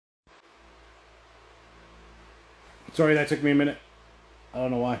Sorry, that took me a minute. I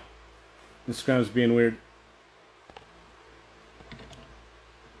don't know why. Instagram's being weird.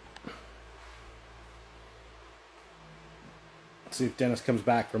 Let's see if Dennis comes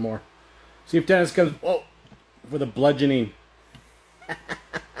back for more. See if Dennis comes for the bludgeoning.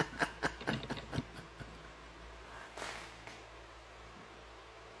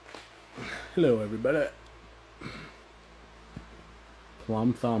 Hello, everybody.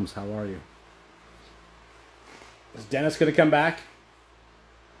 Plum Thumbs, how are you? Is Dennis gonna come back?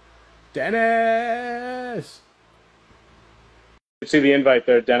 Dennis! See the invite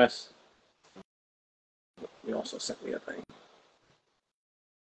there, Dennis. You also sent me a thing.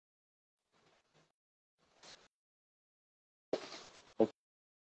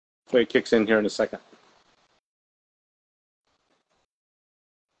 Hopefully it kicks in here in a second.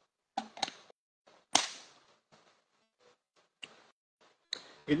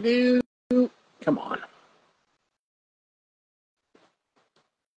 Hello. Come on.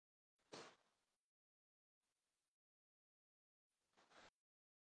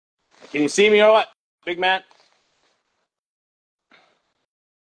 Can you see me or what, big man?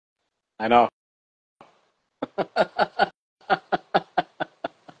 I know.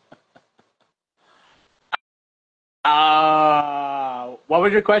 What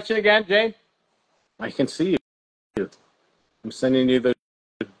was your question again, Jane? I can see you. I'm sending you the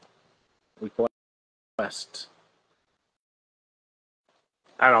request.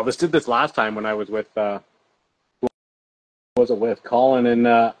 I don't know. This did this last time when I was with, who was it with? Colin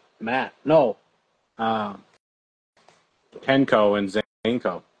and Matt. No. Kenko and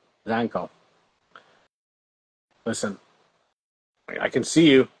Zanko. Listen, I can see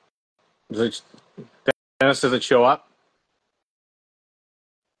you. Dennis, does it show up?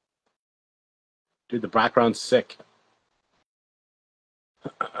 Dude, the background's sick.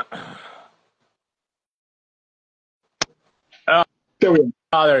 There we go.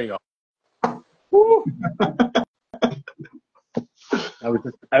 Oh, there you go. Woo. I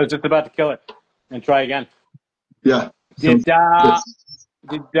was just about to kill it and try again. Yeah. Did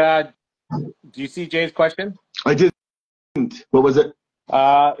you see Jay's question? I didn't. What was it?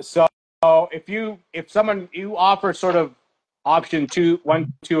 So if you offer sort of option 2,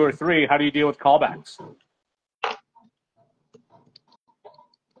 1, 2, or 3, how do you deal with callbacks?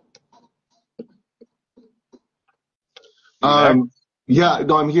 Yeah,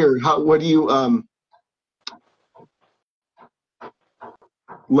 no, I'm here. What do you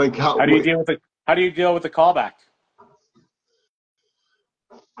like? How do you deal with the callback?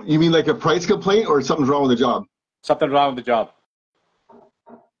 You mean like a price complaint or something's wrong with the job? Something wrong with the job.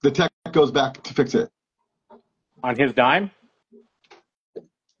 The tech goes back to fix it. On his dime?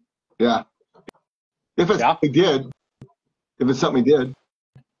 Yeah. If it's something he did. If it's something he did.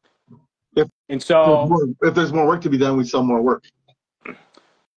 If there's more work to be done, we sell more work.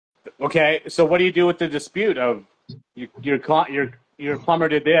 Okay, so what do you do with the dispute of your plumber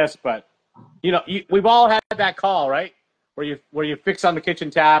did this, but we've all had that call, right? Where you fix on the kitchen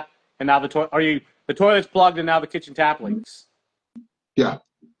tap and now the toilet's plugged and now the kitchen tap leaks. Yeah.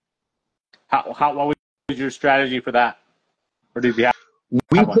 What was your strategy for that? Or did you have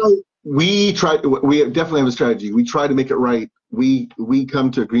we definitely have a strategy. We try to make it right. We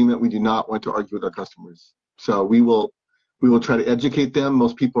come to agreement. We do not want to argue with our customers. So we will try to educate them.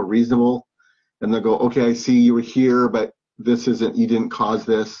 Most people are reasonable and they'll go, okay, I see you were here, but you didn't cause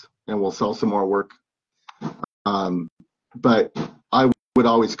this, and we'll sell some more work. But I would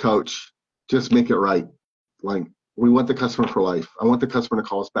always coach, just make it right. Like, we want the customer for life. I want the customer to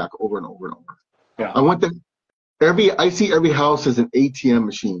call us back over and over and over. Yeah. I see every house as an ATM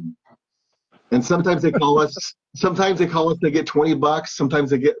machine. And sometimes they call us, they get $20, sometimes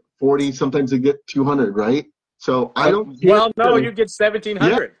they get 40, sometimes they get 200, right? So I don't. Well, no, you get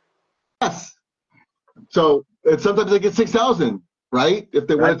 1,700. Yes. So sometimes they get 6,000, right? If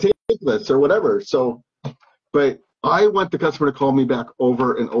they want to take this or whatever. So, but I want the customer to call me back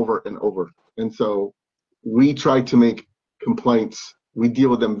over and over and over. And so we try to make complaints. We deal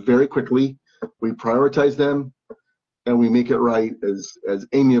with them very quickly. We prioritize them, and we make it right as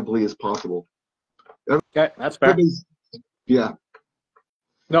amiably as possible. Okay, that's fair. Yeah.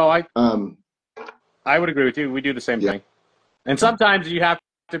 No, I would agree with you. We do the same thing. And sometimes you have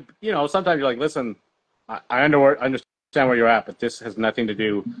to, sometimes you're like, listen, I understand where you're at, but this has nothing to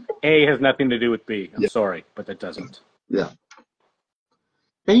do, A has nothing to do with B. I'm sorry, but that doesn't. Yeah.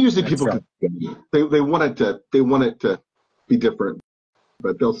 And usually people, they want it to be different,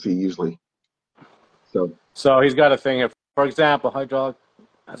 but they'll see usually. So he's got a thing here. For example, hydraulic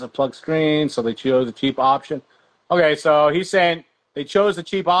has a plug screen, so they chose the cheap option. Okay, so he's saying they chose the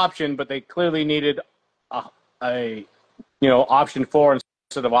cheap option, but they clearly needed option 4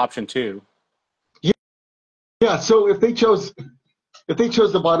 instead of option 2. Yeah. So if they chose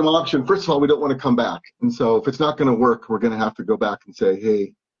the bottom option, first of all, we don't want to come back. And so if it's not going to work, we're going to have to go back and say,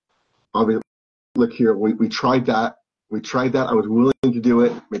 hey, look here, we tried that. I was willing to do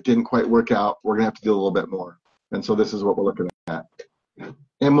it. It didn't quite work out. We're going to have to do a little bit more. And so this is what we're looking at.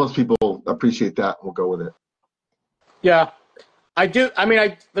 And most people appreciate that and will go with it. Yeah, I do. I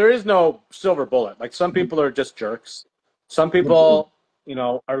mean, there is no silver bullet. Like, some people are just jerks. Some people,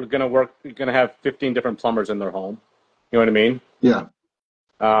 are going to have 15 different plumbers in their home. You know what I mean? Yeah.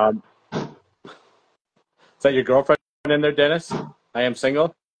 Is that your girlfriend in there, Dennis? I am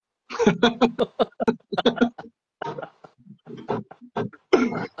single.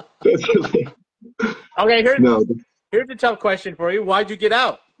 Okay, here's a tough question for you. Why'd you get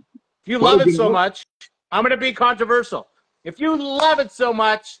out? If you love it so much, I'm going to be controversial. If you love it so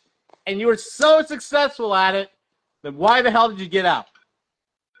much and you were so successful at it, then why the hell did you get out?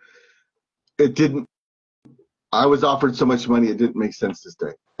 It didn't. I was offered so much money, it didn't make sense to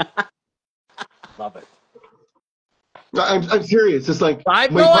stay. Love it. I'm serious. It's like I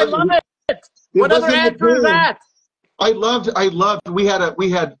love it. What other answer is that? I loved. We had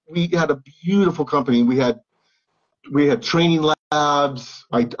a beautiful company. We had training labs.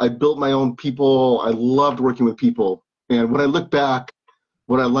 I built my own people. I loved working with people. And when I look back,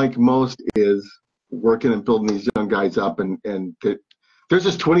 what I like most is working and building these young guys up. And there's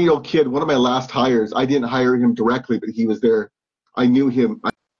this 20-year-old kid, one of my last hires. I didn't hire him directly, but he was there. I knew him.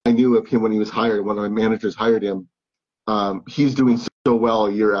 I knew of him when he was hired. One of my managers hired him. He's doing so well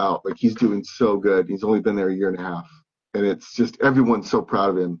a year out. Like, he's doing so good. He's only been there a year and a half. And it's just, everyone's so proud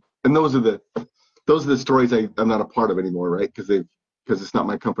of him. And those are the stories I'm not a part of anymore, right? Because it's not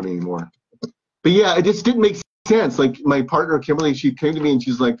my company anymore. But yeah, it just didn't make sense. Like, my partner Kimberly, she came to me and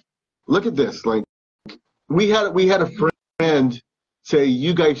she's like, "Look at this. Like, we had a friend say,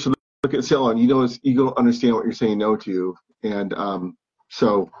 you guys should look at Salon. You don't understand what you're saying no to." And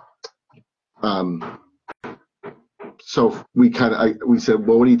so we said,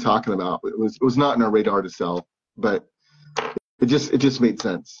 "Well, what are you talking about?" It was not in our radar to sell, but it just made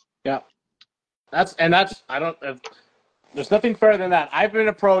sense. Yeah. There's nothing further than that. I've been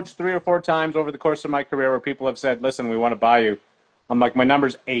approached 3 or 4 times over the course of my career where people have said, "Listen, we want to buy you." I'm like, "My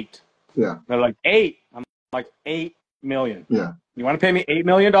number's 8. Yeah. They're like, 8. I'm like, 8 million. Yeah. You want to pay me $8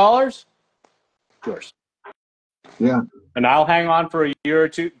 million? Of course. Yeah. And I'll hang on for a year or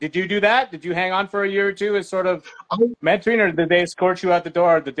two. Did you do that? Did you hang on for a year or two as sort of mentoring, or did they escort you out the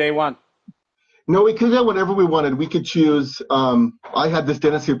door the day one? No, we could have whatever we wanted. We could choose. I had this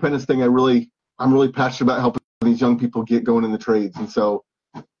dentistry apprentice thing. I'm really passionate about helping these young people get going in the trades, and so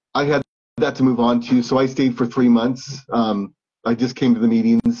I had that to move on to. So I stayed for 3 months. I just came to the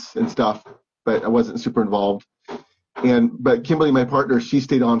meetings and stuff, but I wasn't super involved. But Kimberly, my partner, she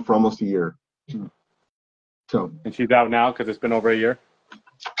stayed on for almost a year. So. And she's out now because it's been over a year.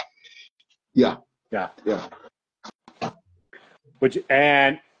 Yeah. Yeah. Yeah.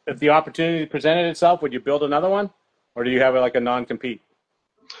 And if the opportunity presented itself, would you build another one, or do you have like a non-compete?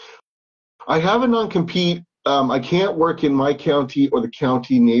 I have a non-compete. I can't work in my county or the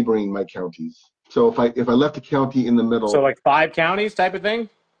county neighboring my counties. So if I left a county in the middle. So like 5 counties type of thing?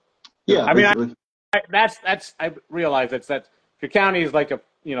 Yeah. I mean, I realize that if your county is like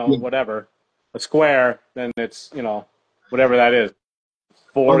whatever, a square, then it's, whatever that is.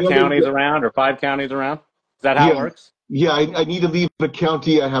 4 counties around or 5 counties around? Is that how it works? Yeah, I need to leave a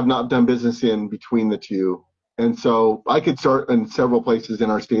county I have not done business in between the two. And so I could start in several places in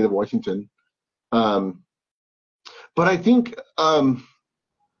our state of Washington. But I think I'm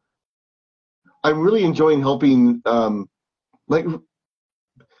really enjoying helping.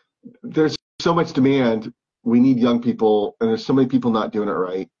 There's so much demand. We need young people, and there's so many people not doing it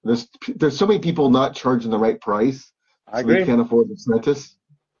right. There's so many people not charging the right price. I agree. They can't afford the apprentice.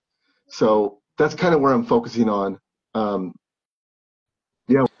 So that's kind of where I'm focusing on.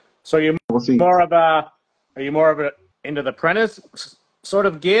 Yeah. So we'll see. Are you more of a into the apprentice sort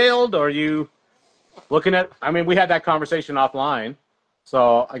of guild, or are you looking at? I mean, we had that conversation offline,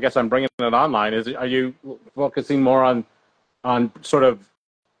 so I guess I'm bringing it online. Are you focusing more on sort of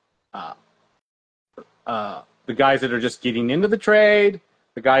the guys that are just getting into the trade,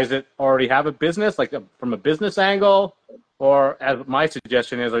 the guys that already have a business, like from a business angle, or as my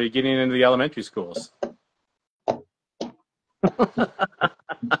suggestion is, are you getting into the elementary schools?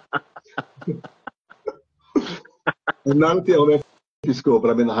 I'm not at the elementary school, but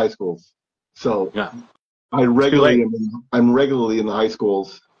I'm in the high schools. So yeah. I'm regularly in the high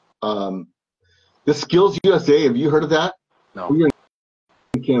schools. The Skills USA, have you heard of that? No. We're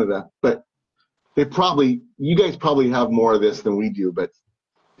in Canada, but you guys probably have more of this than we do, but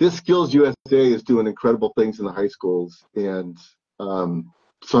this Skills USA is doing incredible things in the high schools, and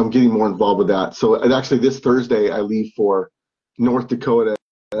so I'm getting more involved with that. So actually this Thursday I leave for North Dakota.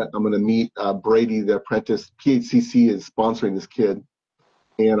 I'm going to meet Brady, the apprentice. PHCC is sponsoring this kid,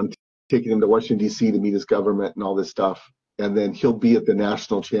 and I'm taking him to Washington, D.C. to meet his government and all this stuff. And then he'll be at the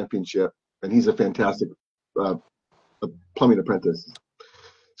national championship, and he's a fantastic plumbing apprentice.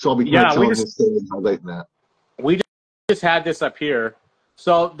 So I'll be telling his story and highlighting that. We just had this up here.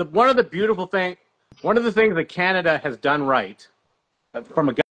 So one of the things that Canada has done right from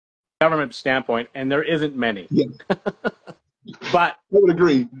a government standpoint, and there isn't many. Yeah. But I would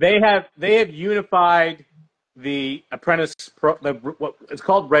agree. They have unified the apprentice what it's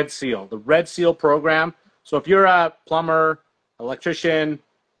called Red Seal, the Red Seal program. So if you're a plumber, electrician,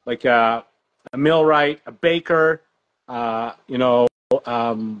 like a millwright, a baker,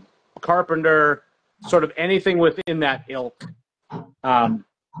 carpenter, sort of anything within that ilk,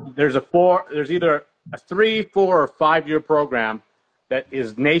 there's either a 3, 4, or 5 year program that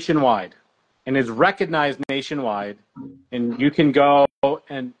is nationwide and is recognized nationwide, and you can go,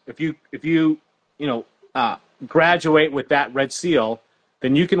 and if you graduate with that Red Seal,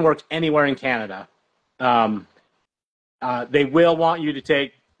 then you can work anywhere in Canada. They will want you to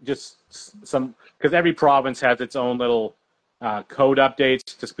take just some, because every province has its own little code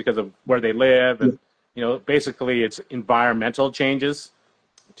updates just because of where they live, and basically it's environmental changes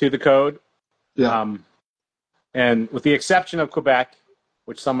to the code. Yeah. And with the exception of Quebec,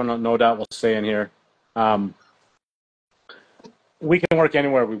 which someone no doubt will say in here, we can work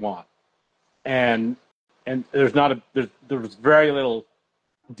anywhere we want, and there's very little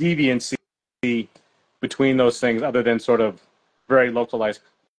deviancy between those things other than sort of very localized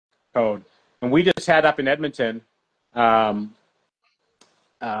code. And we just had up in Edmonton our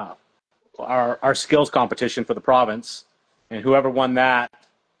skills competition for the province, and whoever won that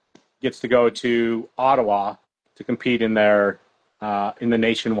gets to go to Ottawa to compete in their in the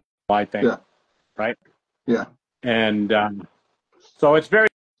nationwide thing. Yeah. Right? Yeah. And so it's very,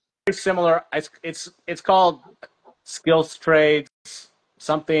 very similar. It's called Skills Trades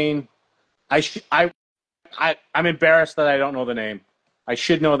something. I'm embarrassed that I don't know the name. I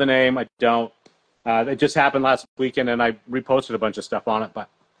should know the name. I don't. It just happened last weekend, and I reposted a bunch of stuff on it. But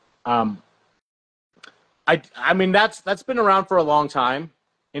I mean that's been around for a long time,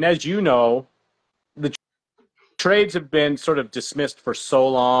 and as you know, the trades have been sort of dismissed for so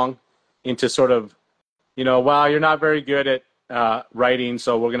long into sort of, well, you're not very good at writing,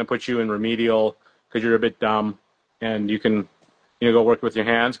 so we're going to put you in remedial because you're a bit dumb, and you can, go work with your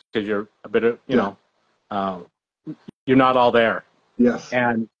hands because you're a bit of, you're not all there. Yes.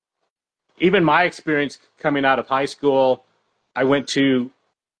 And even my experience coming out of high school, I went to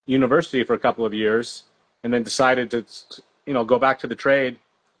university for a couple of years and then decided to, go back to the trade,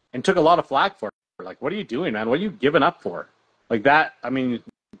 and took a lot of flack for it. Like, what are you doing, man? What are you giving up for? Like that, I mean,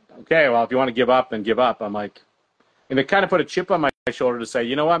 okay, well, if you want to give up, then give up. I'm like, and it kind of put a chip on my shoulder to say,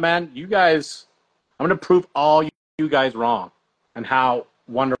 you know what, man, you guys, I'm going to prove all you guys wrong and how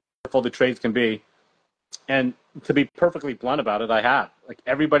wonderful the trades can be. And to be perfectly blunt about it, I have. Like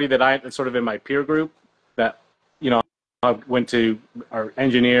everybody that's sort of in my peer group that, I went to, are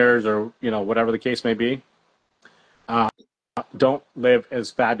engineers or, whatever the case may be, don't live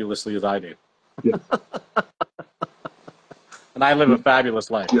as fabulously as I do. Yeah. And I live a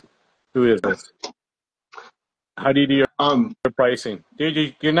fabulous life. Yeah. Who is this? How do you do your pricing,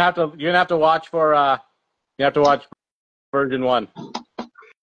 dude? You're gonna have to watch for version 1.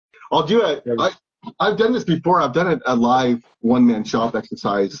 I'll do it. I've done this before. I've done a live one-man shop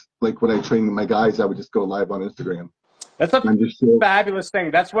exercise. Like when I train my guys, I would just go live on Instagram. That's a fabulous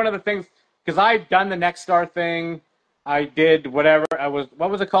thing. That's one of the things, because I've done the Nexstar thing. I did whatever. What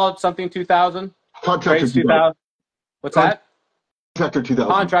was it called? Something 2000? Contractor 2000. What's that? Contractor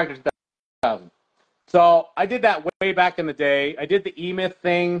 2000. Contractor 2000. So I did that way back in the day. I did the E-Myth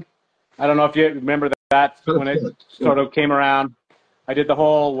thing. I don't know if you remember that when it sort of came around. I did the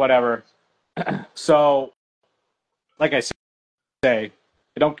whole whatever. So, like I say,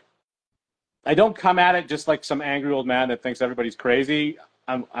 I don't come at it just like some angry old man that thinks everybody's crazy.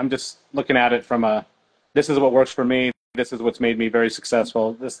 I'm just looking at it from this is what works for me. This is what's made me very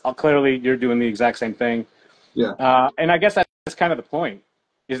successful. Clearly you're doing the exact same thing. Yeah. And I guess that's kind of the point,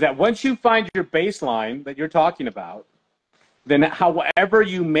 is that once you find your baseline that you're talking about, then however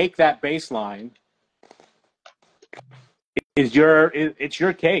you make that baseline it's your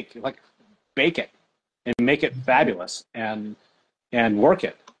cake. Like, bake it and make it fabulous and work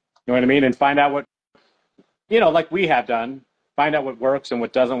it. You know what I mean? And find out what, like we have done, find out what works and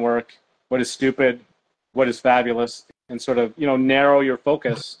what doesn't work, what is stupid, what is fabulous, and sort of, narrow your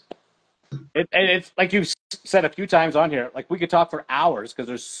focus. It's like you've said a few times on here, like we could talk for hours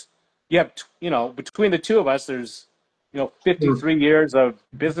because between the two of us, there's, 53 years of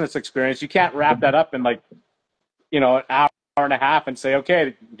business experience. You can't wrap that up in like, an hour and a half and say,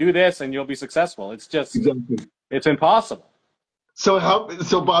 okay, do this and you'll be successful. It's just, It's impossible. So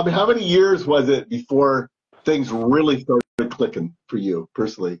Bob, how many years was it before things really started clicking for you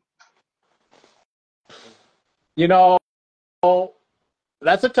personally?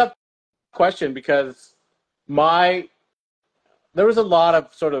 That's a tough question because there was a lot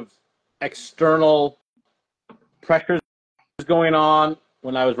of sort of external pressures going on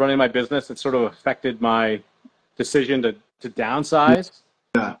when I was running my business. It sort of affected my decision to downsize.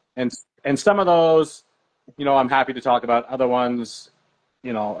 Yeah. And some of those, I'm happy to talk about. Other ones,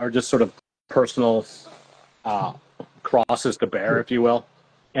 are just sort of personal crosses to bear, if you will.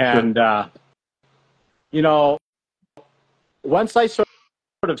 And, once I sort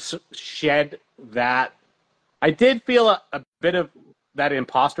of shed that, I did feel a bit of that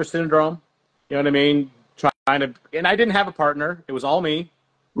imposter syndrome. You know what I mean? And I didn't have a partner. It was all me.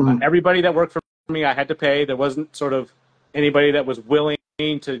 Mm-hmm. Everybody that worked for me, I had to pay. There wasn't sort of anybody that was willing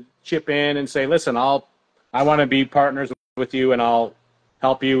to chip in and say, listen, I want to be partners with you and I'll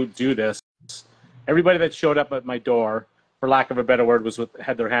help you do this. Everybody that showed up at my door, for lack of a better word,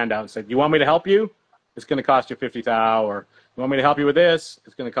 had their hand out and said, you want me to help you? It's going to cost you $50,000, or you want me to help you with this?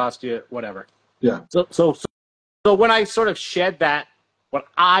 It's going to cost you whatever. Yeah. So when I sort of shed that, what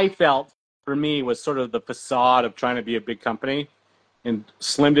I felt for me was sort of the facade of trying to be a big company and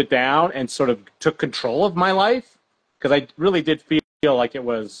slimmed it down and sort of took control of my life, because I really did feel like it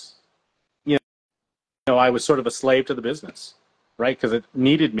was, I was sort of a slave to the business, right? Because it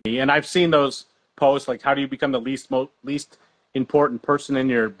needed me. And I've seen those posts like, how do you become the least important person in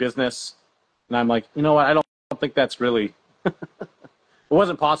your business? And I'm like, you know what? I don't think that's really, it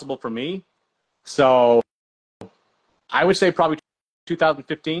wasn't possible for me. So I would say probably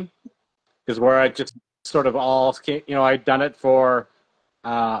 2015 is where I just sort of all came, I'd done it for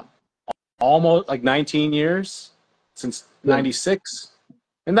almost like 19 years since 96.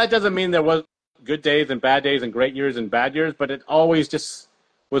 And that doesn't mean there was good days and bad days and great years and bad years, but it always just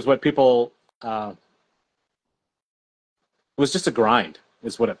was what people, it was just a grind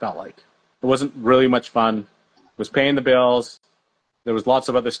is what it felt like. It wasn't really much fun. It was paying the bills. There was lots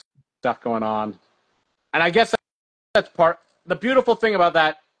of other stuff going on. And I guess that's the beautiful thing about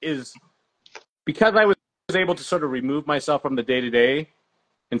that is because I was able to sort of remove myself from the day-to-day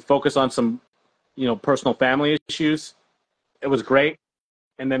and focus on some, personal family issues, it was great.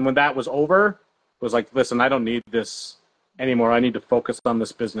 And then when that was over, it was like, listen, I don't need this anymore. I need to focus on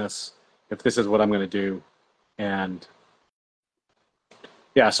this business if this is what I'm going to do. And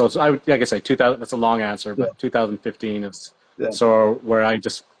yeah, so like I say, 2000. That's a long answer, but 2015 is so where I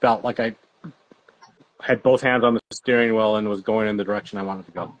just felt like I had both hands on the steering wheel and was going in the direction I wanted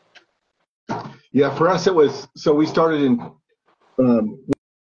to go. Yeah, for us it was. So we started in.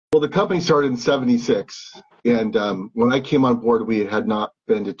 The company started in '76, and when I came on board, we had not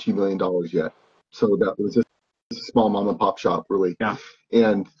been to $2 million yet. So that was just a small mom and pop shop, really. Yeah.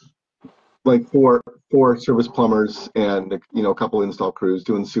 And like four service plumbers and a couple install crews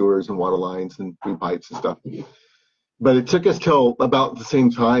doing sewers and water lines and food pipes and stuff. But it took us till about the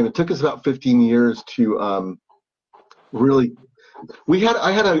same time. It took us about 15 years to really.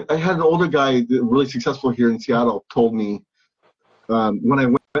 I had an older guy, really successful here in Seattle, told me when I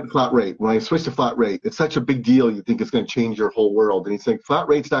went flat rate, when I switched to flat rate, it's such a big deal. You think it's going to change your whole world, and he's saying flat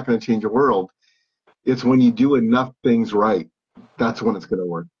rate's not going to change your world. It's when you do enough things right, that's when it's going to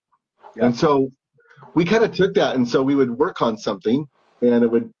work. Yeah. And so we kind of took that, and so we would work on something,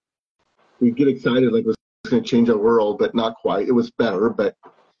 and we'd get excited like it was going to change our world, but not quite. It was better, but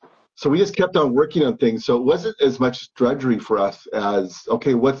so we just kept on working on things. So it wasn't as much drudgery for us as,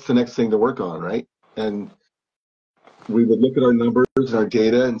 okay, what's the next thing to work on, right? And we would look at our numbers and our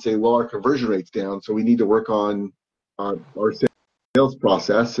data and say, well, our conversion rate's down, so we need to work on our sales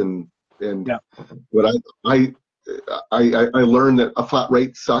process. And yeah. What I learned that a flat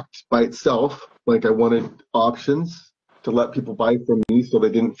rate sucked by itself. Like I wanted options to let people buy from me so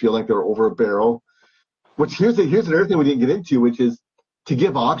they didn't feel like they were over a barrel. Which here's another thing we didn't get into, which is to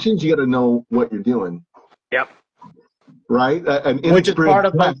give options, you got to know what you're doing. Yep. Right? Which is part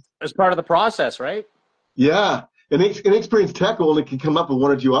of the process, right? Yeah. An inexperienced tech only can come up with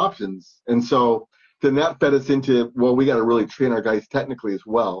one or two options. And so then that fed us into, well, we got to really train our guys technically as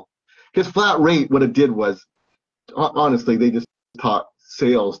well. Because flat rate, what it did was, honestly, they just taught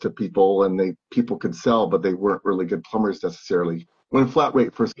sales to people, and people could sell, but they weren't really good plumbers necessarily when flat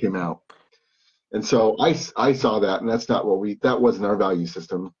rate first came out. And so I saw that, and that's not what that wasn't our value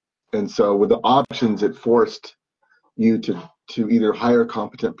system. And so with the options, it forced you to either hire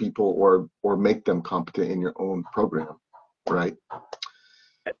competent people or make them competent in your own program, right?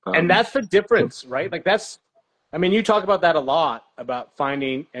 And that's the difference, right? Like I mean, you talk about that a lot, about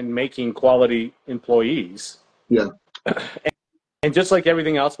finding and making quality employees. Yeah. And just like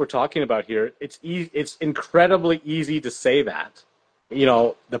everything else we're talking about here, it's incredibly easy to say that. You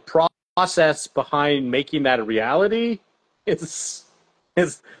know, the process behind making that a reality is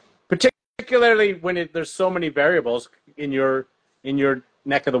particularly when there's so many variables in your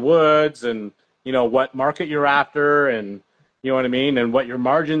neck of the woods, and you know what market you're after, and you know what I mean, and what your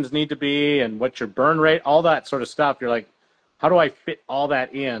margins need to be, and what your burn rate, all that sort of stuff. You're like, how do I fit all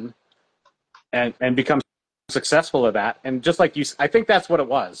that in and become successful at that? And just like I think that's what it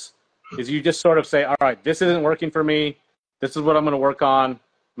was, is you just sort of say, all right, this isn't working for me. This is what I'm going to work on. I'm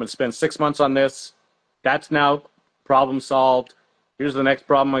going to spend 6 months on this. That's now problem solved. Here's the next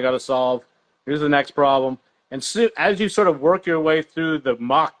problem I got to solve. Here's the next problem. And so, as you sort of work your way through the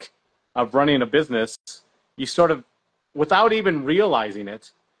muck of running a business, you sort of, without even realizing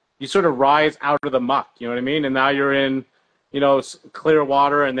it, you sort of rise out of the muck. You know what I mean? And now you're in, you know, clear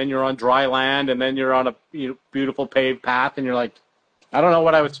water, and then you're on dry land, and then you're on a beautiful paved path, and you're like, I don't know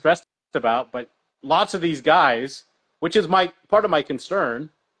what I was stressed about. But lots of these guys, which is part of my concern,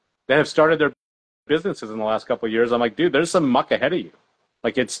 that have started their businesses in the last couple of years, I'm like, dude, there's some muck ahead of you.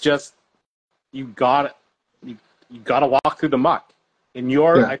 Like, it's just, you got to walk through the muck. And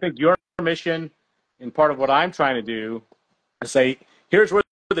I think your mission, and part of what I'm trying to do, is say, here's where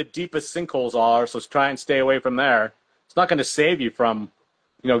the deepest sinkholes are, so let's try and stay away from there. It's not going to save you from,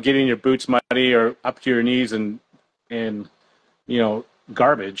 you know, getting your boots muddy or up to your knees in you know,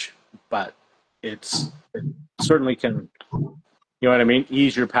 garbage, but it certainly can, you know what I mean,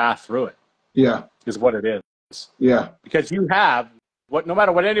 ease your path through it. Yeah, is what it is. Yeah, because you have no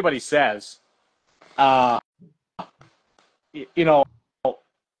matter what anybody says, you know,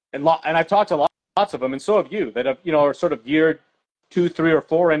 and I've talked to lots of them, and so have you, that have, you know, are sort of year 2, 3, or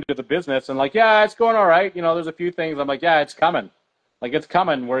 4 into the business, and like, yeah, it's going all right. You know, there's a few things. I'm like, yeah, it's coming. Like, it's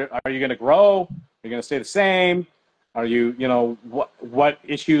coming. Are you going to grow? Are you going to stay the same? Are you, you know, what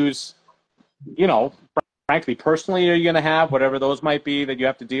issues, you know, frankly, personally, are you going to have, whatever those might be that you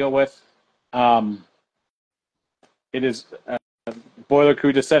have to deal with? It is, Boiler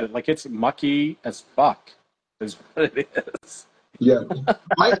Crew just said it, like, it's mucky as fuck is what it is. Yeah.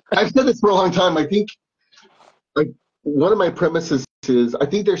 I've said this for a long time. I think, like, one of my premises is I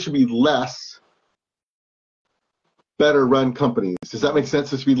think there should be less better run companies. Does that make sense?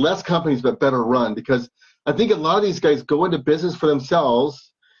 There should be less companies but better run, because I think a lot of these guys go into business for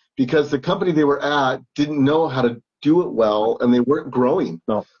themselves because the company they were at didn't know how to do it well, and they weren't growing.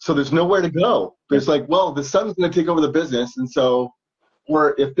 No. So there's nowhere to go. There's like, well, the son's going to take over the business, and so,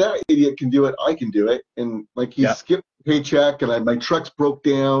 or if that idiot can do it, I can do it. And like, he skipped paycheck, and my truck's broke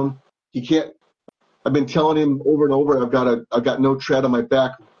down. He can't. I've been telling him over and over, I've got no tread on my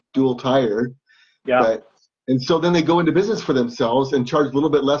back, dual tire. Yeah. And so then they go into business for themselves and charge a little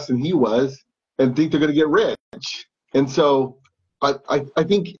bit less than he was, and think they're going to get rich. And so I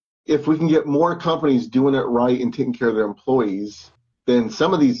think if we can get more companies doing it right and taking care of their employees, then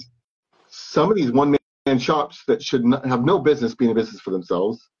some of these one-man shops that should not have no business being a business for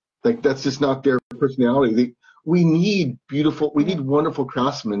themselves, like, that's just not their personality. We need wonderful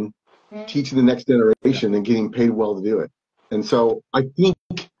craftsmen teaching the next generation and getting paid well to do it. And so I think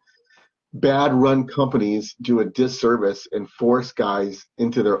bad run companies do a disservice and force guys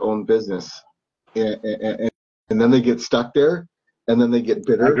into their own business, and then they get stuck there, and then they get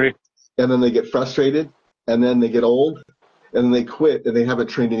bitter, and then they get frustrated, and then they get old, and then they quit, and they haven't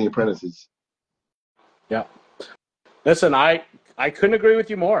trained any apprentices. Yeah. Listen, I couldn't agree with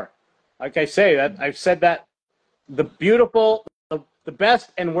you more. Like I say, that I've said that the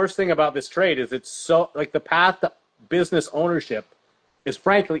best and worst thing about this trade is it's so, like, the path to business ownership is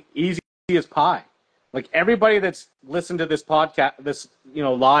frankly easy as pie. Like, everybody that's listened to this podcast, this, you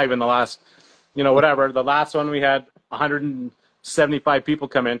know, live in the last, you know, whatever, the last one we had 175 people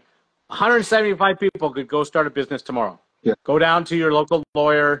come in. 175 people could go start a business tomorrow. Yeah. Go down to your local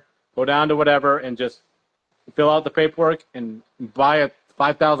lawyer, go down to whatever, and just fill out the paperwork and buy a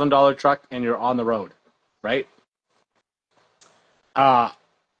 $5,000 truck, and you're on the road, right?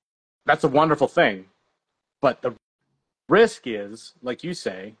 That's a wonderful thing. But the risk is, like you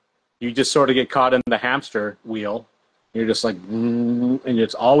say, you just sort of get caught in the hamster wheel. You're just like, and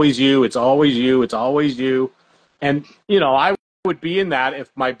it's always you, it's always you, it's always you. And, you know, I would be in that if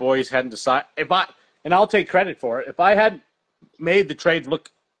my boys hadn't decided, and I'll take credit for it, if I had made the trade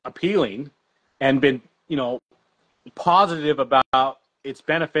look appealing and been, you know, positive about its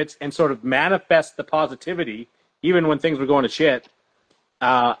benefits and sort of manifest the positivity, even when things were going to shit,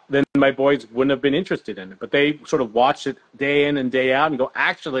 then my boys wouldn't have been interested in it. But they sort of watched it day in and day out and go,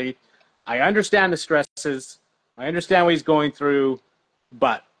 actually, I understand the stresses. I understand what he's going through,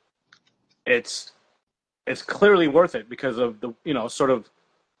 but it's clearly worth it because of the, you know, sort of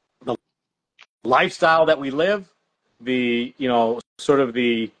the lifestyle that we live, the, you know, sort of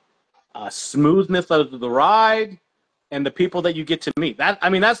the smoothness of the ride, and the people that you get to meet. That, I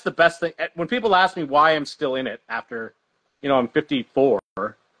mean, that's the best thing. When people ask me why I'm still in it after, you know, I'm 54,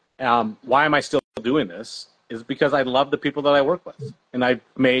 why am I still doing this, is because I love the people that I work with, and I've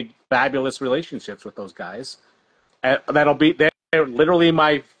made fabulous relationships with those guys. They're literally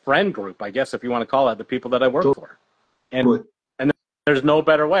my friend group, I guess, if you want to call it, the people that I work for. And there's no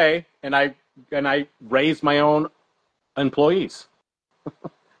better way. And I raise my own employees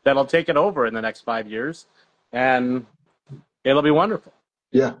that'll take it over in the next 5 years, and it'll be wonderful.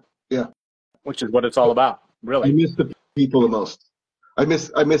 Yeah, yeah. Which is what it's all about, really. I miss the people the most. I miss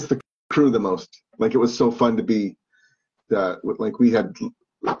the crew the most. Like, it was so fun to be, like, we had,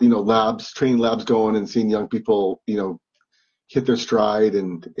 you know, training labs going and seeing young people, you know, hit their stride,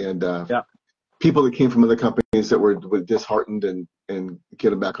 and people that came from other companies that were disheartened and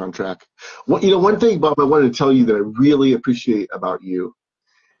get them back on track. Well, you know, one thing, Bob, I wanted to tell you that I really appreciate about you.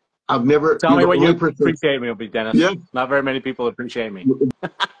 I've never tell me what you appreciate me, Dennis. Yeah. Not very many people appreciate me.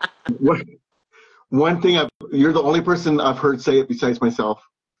 One thing, you're the only person I've heard say it besides myself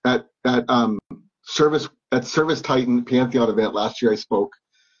at Service Titan Pantheon event last year. I spoke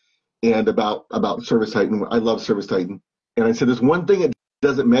and about Service Titan. I love Service Titan, and I said there's one thing it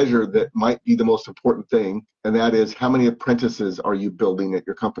doesn't measure that might be the most important thing, and that is how many apprentices are you building at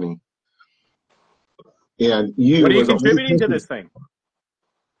your company. And what are you contributing to this thing?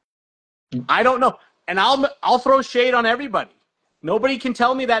 I don't know, and I'll throw shade on everybody. Nobody can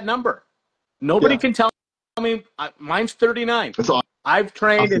tell me that number. Nobody can tell me. Mine's 39. That's awesome. I've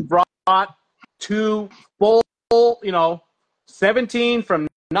trained and brought 2 full, you know, 17 from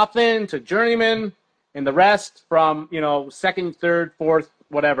nothing to journeyman, and the rest from, you know, 2nd, 3rd, 4th,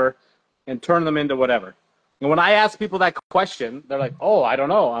 whatever, and turn them into whatever. And when I ask people that question, they're like, "Oh, I don't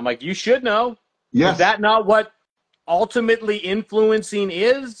know." I'm like, "You should know." Yes. Is that not what ultimately influencing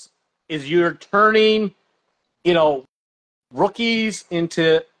is you're turning, you know, rookies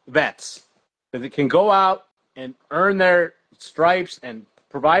into vets that can go out and earn their stripes and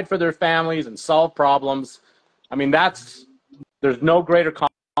provide for their families and solve problems. I mean, there's no greater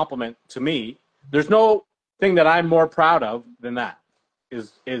compliment to me. There's no thing that I'm more proud of than that,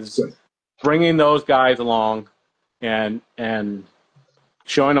 is bringing those guys along and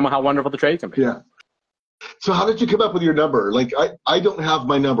showing them how wonderful the trade can be. Yeah. So how did you come up with your number? Like, I don't have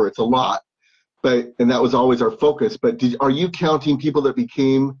my number. It's a lot, and that was always our focus. But are you counting people that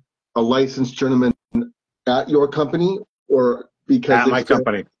became a licensed journeyman at your company, or because at my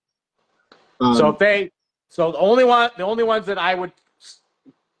company? So the only ones that I would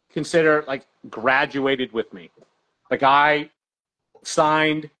consider like graduated with me, like I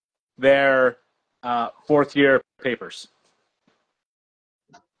signed their 4th year papers.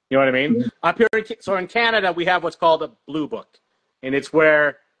 You know what I mean? Up here, so in Canada, we have what's called a blue book, and it's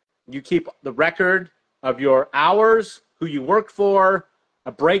where you keep the record of your hours, who you work for,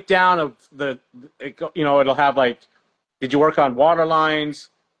 a breakdown of it'll have like, did you work on water lines,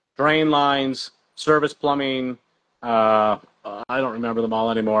 drain lines, service plumbing? I don't remember them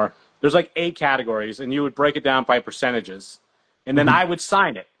all anymore. There's like 8 categories, and you would break it down by percentages, and then I would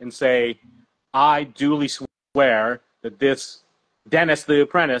sign it and say, I duly swear that this Dennis, the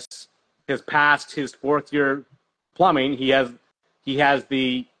apprentice, has passed his 4th year plumbing. He has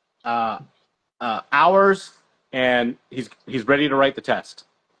the hours, and he's ready to write the test.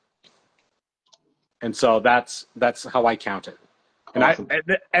 And so that's how I count it. And awesome.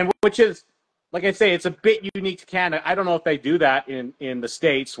 and which is, like I say, it's a bit unique to Canada. I don't know if they do that in the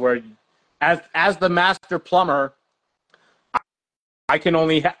States, where as the master plumber, I can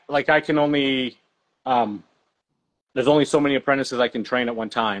only there's only so many apprentices I can train at one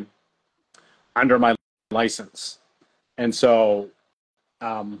time under my license. And so,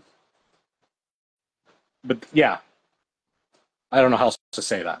 but yeah, I don't know how else to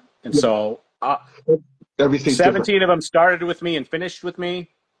say that. And so, 17 different. Of them started with me and finished with me,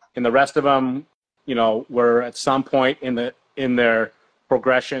 and the rest of them, you know, were at some point in their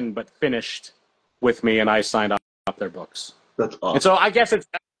progression, but finished with me, and I signed up their books. That's awesome. And so I guess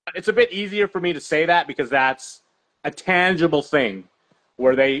it's a bit easier for me to say that, because that's a tangible thing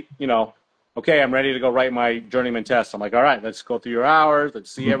where they, you know, okay, I'm ready to go write my journeyman test. I'm like, all right, let's go through your hours. Let's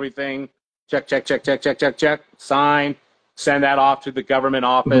see everything. check, sign, send that off to the government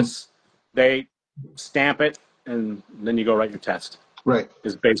office. They stamp it, and then you go write your test. Right.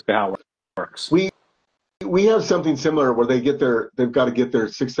 Is basically how it works. We have something similar where they've got to get their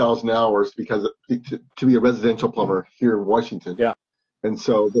 6,000 hours because to be a residential plumber here in Washington. Yeah. And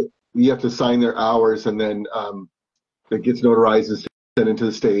so we have to sign their hours, and then it gets notarized and sent into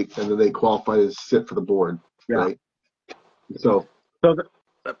the state, and then they qualify to sit for the board. Yeah. Right. So the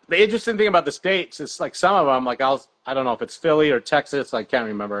interesting thing about the states is like some of them, like I don't know if it's Philly or Texas, I can't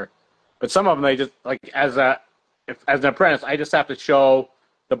remember, but some of them they just like as an apprentice, I just have to show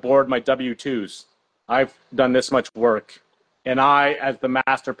the board my W-2s. I've done this much work, and I, as the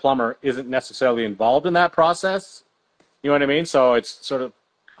master plumber, isn't necessarily involved in that process. You know what I mean? So it's sort of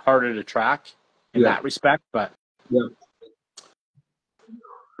harder to track in that respect, but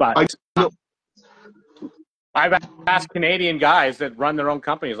I've asked Canadian guys that run their own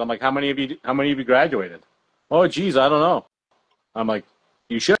companies. I'm like, how many of you graduated? Oh, geez, I don't know. I'm like,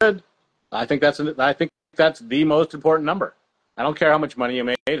 you should. I think that's the most important number. I don't care how much money you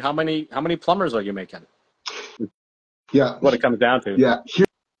made. How many plumbers are you making? Yeah, what it comes down to. Yeah, here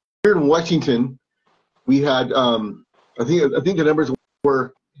in Washington, we had I think the numbers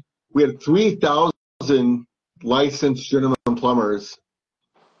were we had 3,000 licensed journeyman plumbers.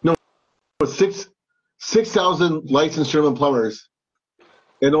 No, 6,000 licensed journeyman plumbers,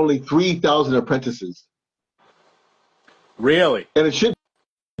 and only 3,000 apprentices. Really? And it should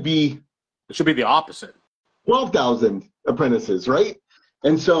be the opposite. 12,000 apprentices, right?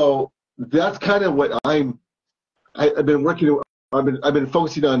 And so that's kind of what I've been working. I've been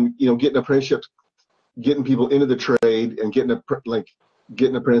focusing on, getting apprenticeships, getting people into the trade, and getting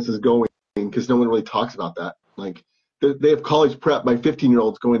apprentices going, because no one really talks about that. Like they have college prep. My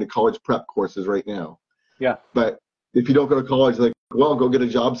 15-year-old's going to college prep courses right now. Yeah. But if you don't go to college, like, well, go get a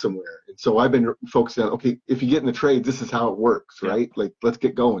job somewhere. And so I've been focusing on, okay, if you get in the trade, this is how it works, right? Like, let's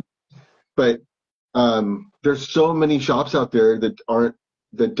get going. But there's so many shops out there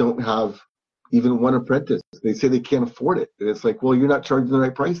that don't have even one apprentice. They say they can't afford it, and it's like, well, you're not charging the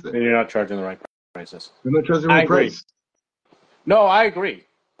right price then. You're not charging the right prices. You're not charging the right price. No, I agree.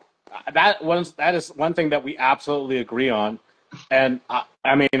 That is one thing that we absolutely agree on, and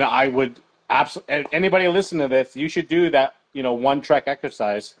I mean, I would absolutely anybody listen to this, you should do that. One Trek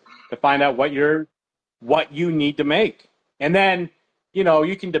exercise to find out what you need to make, and then.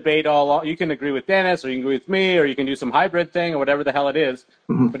 You can debate you can agree with Dennis, or you can agree with me, or you can do some hybrid thing, or whatever the hell it is.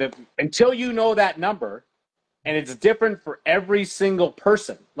 Mm-hmm. But until you know that number, and it's different for every single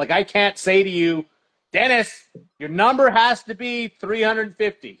person. Like, I can't say to you, Dennis, your number has to be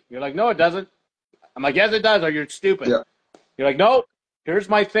 350. You're like, no, it doesn't. I'm like, yes, it does, or you're stupid. Yeah. You're like, no, here's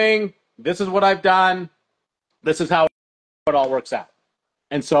my thing. This is what I've done. This is how it all works out.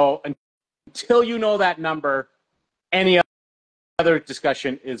 And so until you know that number, any other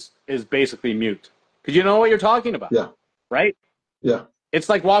discussion is basically mute, because you know what you're talking about. Yeah. Right? Yeah. It's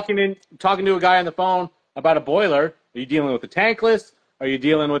like walking in, talking to a guy on the phone about a boiler. Are you dealing with a tankless? Are you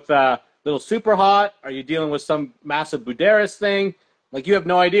dealing with a little super hot? Are you dealing with some massive Buderus thing? Like, you have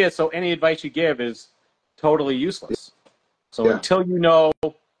no idea. So any advice you give is totally useless. So until you know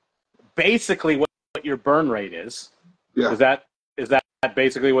basically what your burn rate is, is that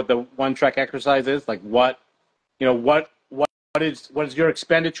basically what the One Trek exercise is? Like, what is your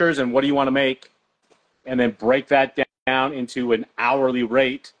expenditures and what do you want to make, and then break that down into an hourly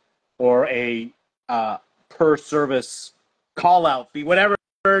rate or a per service call out fee, whatever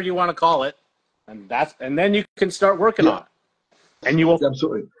you want to call it, and then you can start working on it, and you will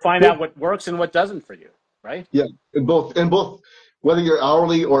absolutely find out what works and what doesn't for you, right? Yeah, and both whether you're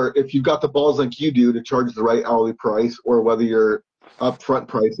hourly or if you've got the balls like you do to charge the right hourly price, or whether you're upfront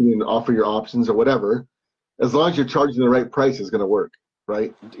pricing and offer your options or whatever. As long as you're charging the right price, it's going to work,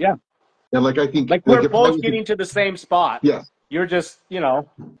 right? Yeah. And I think we're both getting to the same spot. Yeah. You're just, you're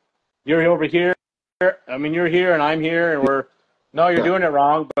over here. I mean, you're here and I'm here, and you're doing it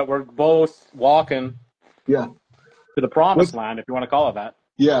wrong, but we're both walking. Yeah. To the promised land, if you want to call it that.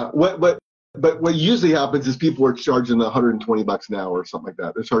 Yeah. But what usually happens is people are charging $120 an hour or something like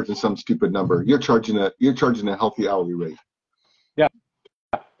that. They're charging some stupid number. You're charging a healthy hourly rate. Yeah.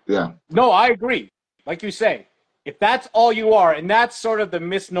 Yeah. No, I agree. Like you say, if that's all you are, and that's sort of the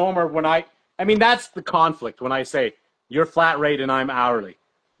misnomer that's the conflict when I say you're flat rate and I'm hourly.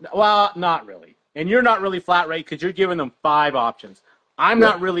 Well, not really. And you're not really flat rate because you're giving them 5 options. I'm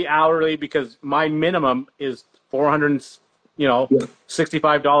not really hourly because my minimum is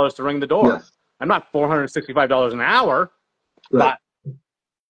 $465 to ring the door. Yes. I'm not $465 an hour. Right. But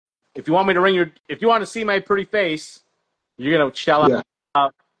if you want me to if you want to see my pretty face, you're going to shell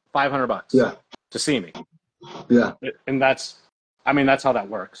out $500 Yeah. to see me. Yeah. And that's how that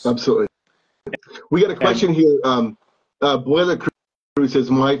works. Absolutely. We got a question here. Boiler Crew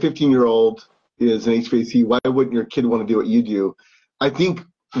says, my 15-year-old is an HVAC. Why wouldn't your kid want to do what you do? I think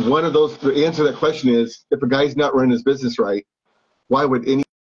one of those, the answer to that question is, if a guy's not running his business right, why would any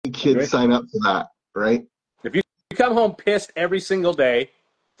kid sign up for that, right? If you come home pissed every single day,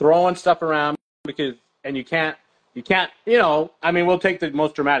 throwing stuff around and you can't, we'll take the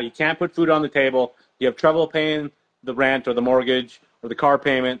most dramatic. You can't put food on the table. You have trouble paying the rent or the mortgage or the car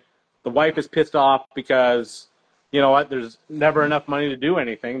payment. The wife is pissed off because, you know what, there's never enough money to do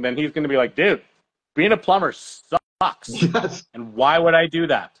anything. Then he's going to be like, dude, being a plumber sucks. Yes. And why would I do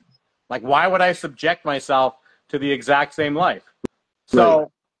that? Like, why would I subject myself to the exact same life?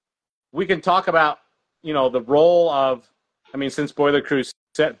 So we can talk about, the role of, since Boiler Crew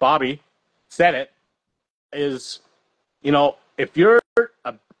Bobby said it, is, if you're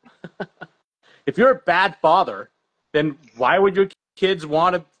a if you're a bad father, then why would your kids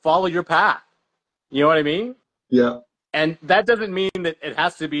want to follow your path? You know what I mean? Yeah. And that doesn't mean that it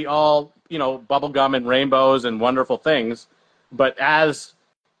has to be all, bubblegum and rainbows and wonderful things. But as,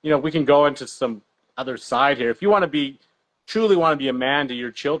 we can go into some other side here. If you truly want to be a man to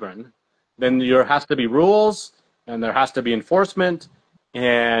your children, then there has to be rules and there has to be enforcement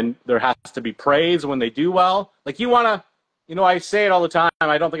and there has to be praise when they do well. Like I say it all the time.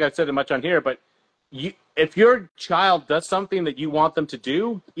 I don't think I've said it much on here, but if your child does something that you want them to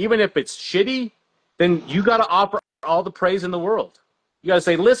do, even if it's shitty, then you got to offer all the praise in the world. You got to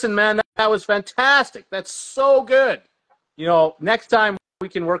say, listen, man, that was fantastic. That's so good. Next time we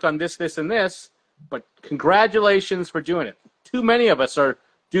can work on this, this, and this, but congratulations for doing it. Too many of us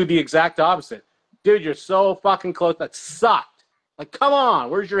do the exact opposite. Dude, you're so fucking close. That sucked. Like, come on,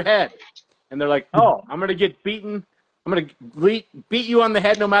 where's your head? And they're like, oh, I'm going to get beaten. I'm going to beat you on the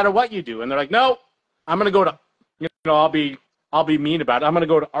head no matter what you do. And they're like, no, I'm going to go to, I'll be mean about it. I'm going to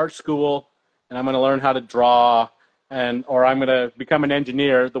go to art school and I'm going to learn how to draw or I'm going to become an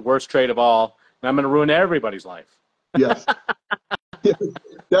engineer, the worst trade of all. And I'm going to ruin everybody's life. Yes.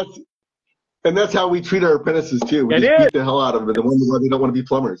 That's how we treat our apprentices too. We just beat the hell out of them and wonder why they don't want to be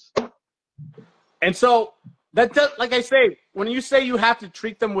plumbers. And so like I say, when you say you have to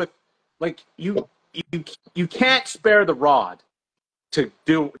treat them with, like, you can't spare the rod to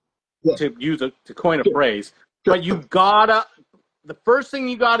coin a phrase, but the first thing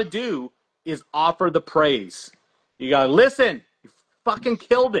you gotta do is offer the praise. You gotta listen. You fucking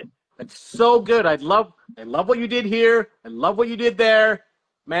killed it. That's so good. I love what you did here. I love what you did there,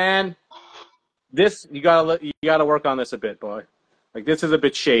 man. This you gotta work on this a bit, boy. Like, this is a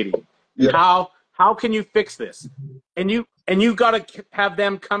bit shady. Yeah. How can you fix this? And you gotta have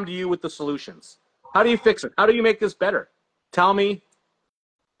them come to you with the solutions. How do you fix it? How do you make this better? Tell me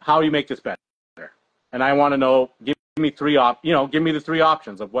how you make this better. And I want to know. Give me give me the 3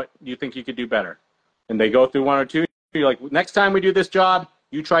 options of what you think you could do better. And they go through 1 or 2. You're like, next time we do this job,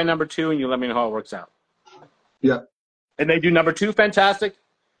 you try number 2 and you let me know how it works out. Yeah. And they do number 2 fantastic.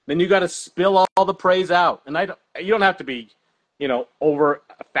 Then you got to spill all the praise out. And you don't have to be, over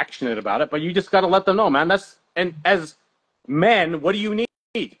affectionate about it, but you just got to let them know, man. And as men, what do you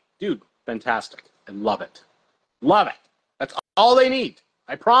need? Dude, fantastic. I love it. Love it. That's all they need.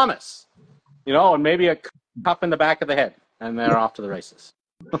 I promise. And maybe a cup in the back of the head, and they're off to the races.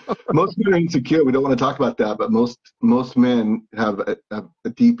 Most men are insecure. We don't want to talk about that, but most men have a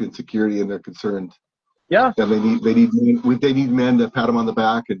deep insecurity and they're concerned. Yeah. And they need men to pat them on the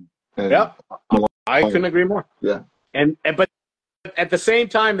back and yeah. I couldn't agree more. Yeah. But at the same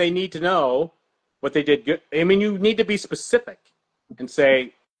time, they need to know what they did good. You need to be specific and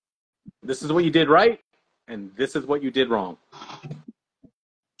say, this is what you did right, and this is what you did wrong.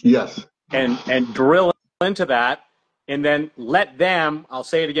 Yes. And drill into that, and then let them, I'll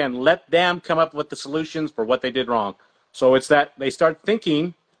say it again, let them come up with the solutions for what they did wrong. So it's that they start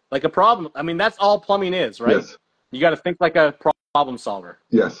thinking like a problem. That's all plumbing is, right? Yes. You got to think like a problem solver.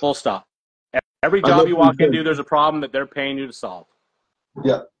 Yes. Full stop. Every job you walk into, there's a problem that they're paying you to solve.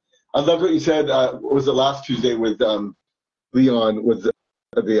 Yeah. I love what you said. Was it last Tuesday with Leon, was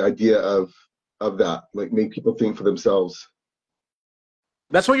the idea of that, like, make people think for themselves.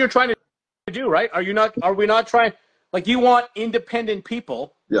 That's what you're trying to do, right? Are we not trying, like, you want independent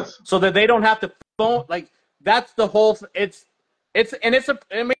people. Yes. So that they don't have to phone, like, that's the whole, it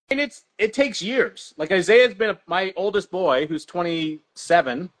takes years. Like, Isaiah's been my oldest boy, who's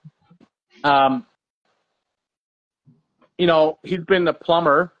 27. He's been a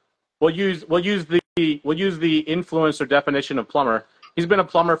plumber. We'll use the influencer definition of plumber. He's been a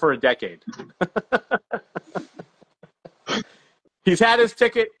plumber for a decade. He's had his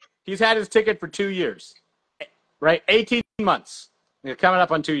ticket. He's had his ticket for 2 years, right? 18 months. He's coming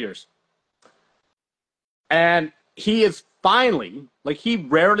up on 2 years. And he is finally, like, he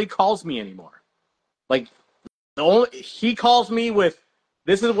rarely calls me anymore. Like, he calls me with,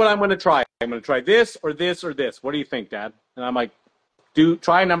 this is what I'm going to try. I'm going to try this or this or this. What do you think, Dad? And I'm like,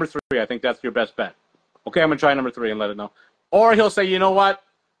 try number 3. I think that's your best bet. Okay, I'm going to try number 3 and let it know. Or he'll say, you know what?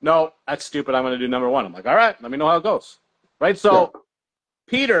 No, that's stupid. I'm going to do number 1. I'm like, all right, let me know how it goes. Right? So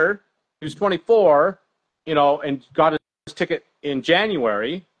Peter, who's 24, and got his ticket in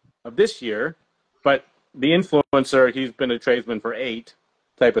January of this year, but the influencer, he's been a tradesman for 8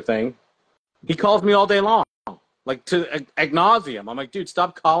 type of thing. He calls me all day long, like to ad nauseum. I'm like, dude,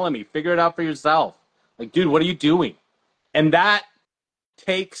 stop calling me. Figure it out for yourself. Like, dude, what are you doing? And that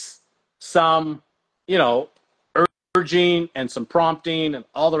takes some, urging and some prompting and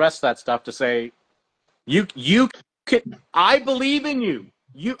all the rest of that stuff to say, you can, I believe in you.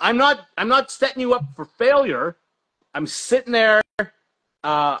 I'm not setting you up for failure. I'm sitting there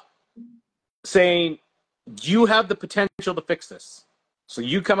saying, you have the potential to fix this. So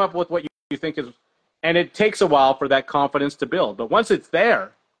you come up with what you think is, and it takes a while for that confidence to build. But once it's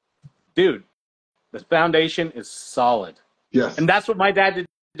there, dude, the foundation is solid. Yes. And that's what my dad did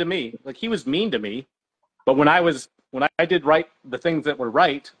to me. Like, he was mean to me, but when I did right, the things that were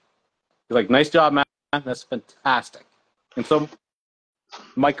right, he's like, nice job, man. That's fantastic. And so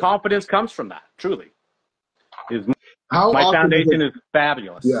my confidence comes from that, truly. My foundation is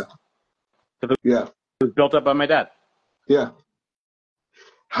fabulous. Yeah. It was built up by my dad. Yeah.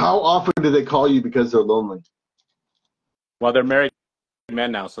 How often do they call you because they're lonely? Well, they're married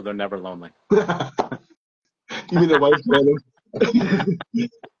men now, so they're never lonely. You mean their wife's lonely?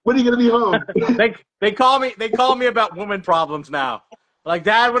 When are you gonna be home? They call me about woman problems now. Like,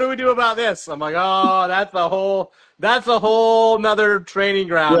 Dad, what do we do about this? I'm like, oh, that's a whole nother training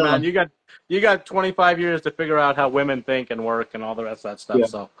ground, man. You got 25 years to figure out how women think and work and all the rest of that stuff. Yeah.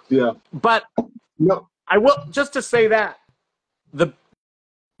 So yeah. But I will, just to say that the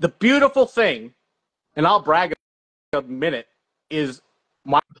beautiful thing, and I'll brag a minute, is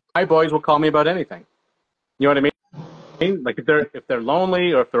my boys will call me about anything. You know what I mean? Like, if they're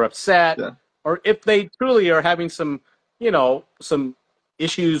lonely or if they're upset, or if they truly are having some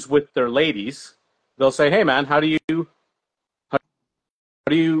issues with their ladies, they'll say, hey man,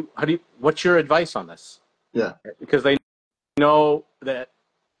 what's your advice on this? Yeah. Because they know that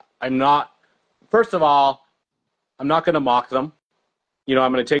first of all, I'm not going to mock them.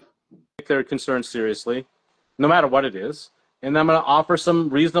 I'm going to take their concerns seriously, no matter what it is. And I'm going to offer some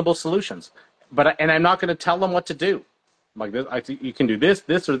reasonable solutions. And I'm not going to tell them what to do. Like, this, I think you can do this,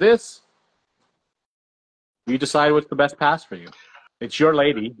 this, or this. You decide what's the best path for you. It's your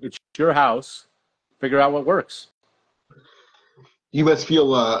lady. It's your house. Figure out what works. You must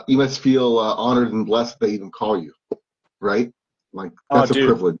feel honored and blessed they even call you, right? Like, that's a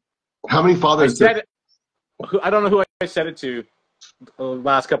privilege. How many fathers? I don't know who I said it to the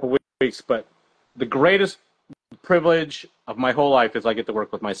last couple of weeks, but the greatest privilege of my whole life is I get to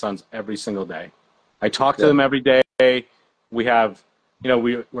work with my sons every single day. I talk to them every day. We have,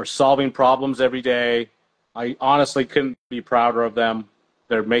 we're solving problems every day. I honestly couldn't be prouder of them.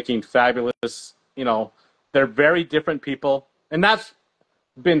 They're making fabulous, they're very different people. And that's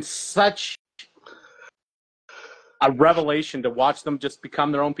been such a revelation to watch them just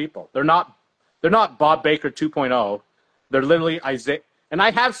become their own people. They're not Bob Baker 2.0. They're literally Isaiah. And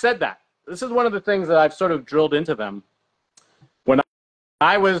I have said that. This is one of the things that I've sort of drilled into them. When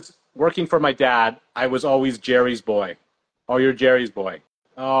I was working for my dad, I was always Jerry's boy. Oh, you're Jerry's boy.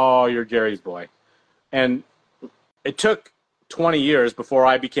 Oh, you're Jerry's boy. And it took 20 years before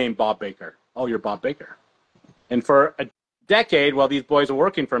I became Bob Baker. Oh, you're Bob Baker. And for a decade, while these boys were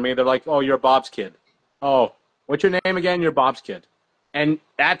working for me, they're like, oh, you're Bob's kid. Oh, what's your name again? You're Bob's kid. And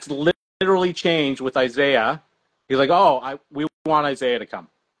that's literally changed with Isaiah. He's like, oh, we want Isaiah to come.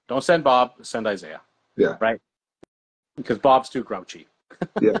 Don't send Bob, send Isaiah. Yeah. Right? Because Bob's too grouchy.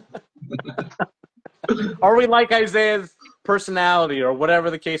 Yeah. Or we like Isaiah's personality or whatever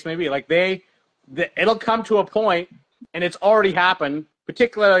the case may be. Like, it'll come to a point, and it's already happened,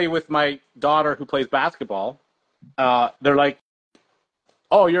 particularly with my daughter who plays basketball. They're like,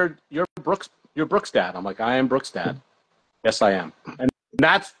 oh, you're Brooks' dad. I'm like, I am Brooks' dad. Yes, I am. And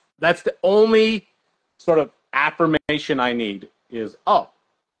that's the only sort of affirmation I need is, oh,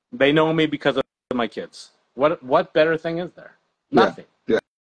 they know me because of my kids. What better thing is there? Nothing. Yeah.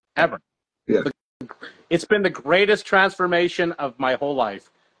 Ever. Yeah. It's been the greatest transformation of my whole life,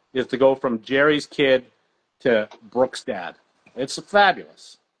 is to go from Jerry's kid to Brooks' dad. It's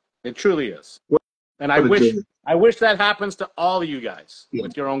fabulous. It truly is. And I wish that happens to all of you guys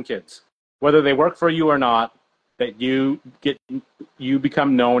with your own kids, whether they work for you or not, that you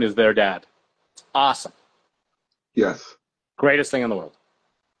become known as their dad. It's awesome. Yes. Greatest thing in the world.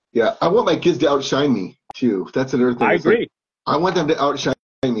 Yeah. I want my kids to outshine me too. That's another thing. I agree. Like, I want them to outshine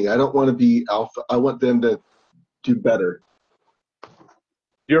me. I don't want to be alpha. I want them to do better.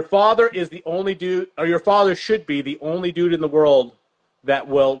 Your father is the only dude, or your father should be the only dude in the world that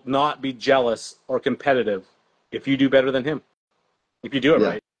will not be jealous or competitive if you do better than him. If you do it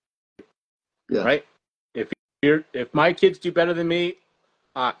right. Yeah. Right? If my kids do better than me,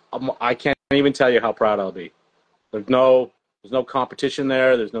 I can't even tell you how proud I'll be. There's no competition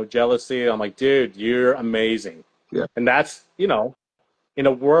there. There's no jealousy. I'm like, dude, you're amazing. Yeah. And that's, in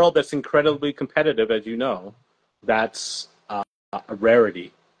a world that's incredibly competitive, as you know, that's a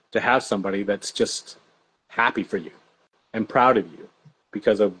rarity to have somebody that's just happy for you and proud of you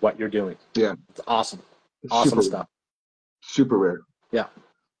because of what you're doing. Yeah. It's awesome. Awesome stuff. Super rare. Yeah.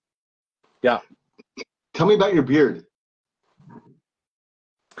 Yeah. Tell me about your beard.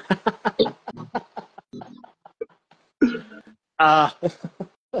 I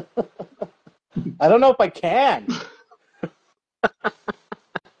don't know if I can.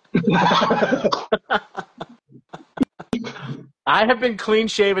 I have been clean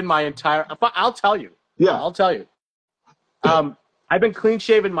shaven my entire. I'll tell you. Yeah. I'll tell you. I've been clean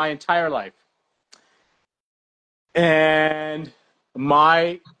shaven my entire life, and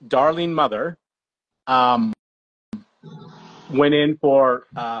my darling mother went in for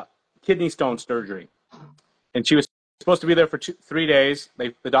kidney stone surgery, and she was supposed to be there for 3 days.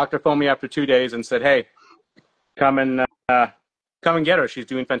 The doctor phoned me after 2 days and said, "Hey, come and get her. She's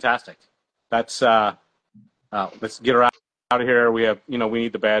doing fantastic. Let's get her out of here. We have, we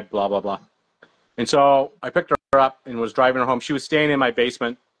need the bed, blah, blah, blah." And so I picked her up and was driving her home. She was staying in my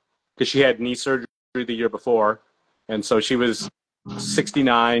basement because she had knee surgery the year before. And so she was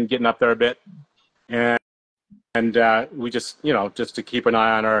 69, getting up there a bit. And we just, just to keep an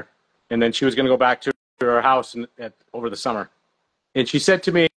eye on her. And then she was going to go back to her house over the summer. And she said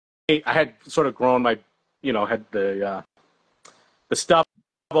to me, I had sort of grown my, had the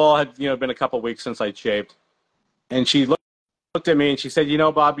stubble, had, been a couple of weeks since I'd shaved. And she looked at me and she said,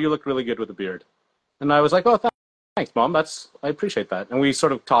 "Bob, you look really good with a beard." And I was like, "Oh, thanks, Mom. I appreciate that." And we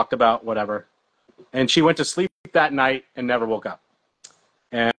sort of talked about whatever. And she went to sleep that night and never woke up.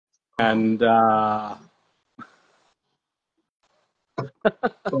 And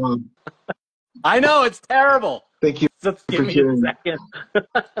I know, it's terrible. Thank you Just give for me sharing. a second.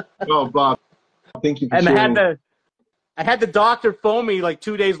 Oh, Bob, thank you for And sharing. I had the doctor phone me like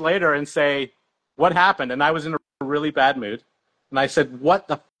 2 days later and say, "What happened?" And I was in a really bad mood. And I said, "What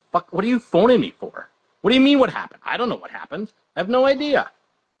the fuck? What are you phoning me for? What do you mean what happened? I don't know what happened. I have no idea."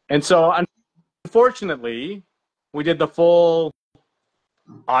 And so, unfortunately, we did the full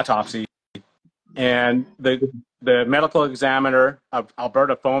autopsy. And the medical examiner of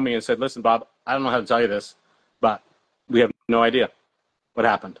Alberta phoned me and said, "Listen, Bob, I don't know how to tell you this, but we have no idea what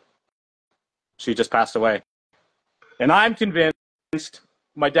happened. She just passed away." And I'm convinced,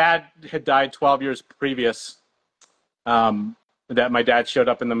 my dad had died 12 years previous, that my dad showed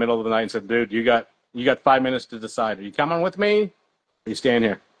up in the middle of the night and said, "Dude, you got 5 minutes to decide. Are you coming with me? Or are you staying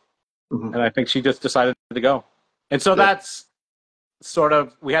here?" Mm-hmm. And I think she just decided to go. And so that's sort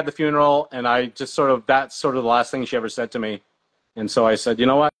of, we had the funeral, and that's sort of the last thing she ever said to me. And so I said, "You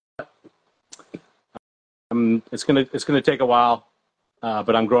know what? It's gonna take a while,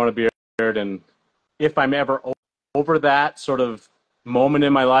 but I'm growing a beard, and if I'm ever over that sort of moment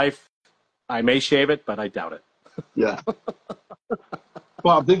in my life, I may shave it, but I doubt it." Yeah.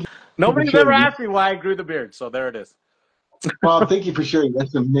 Bob, thank you. Nobody's ever asked me why I grew the beard, so there it is. Bob, thank you for sharing.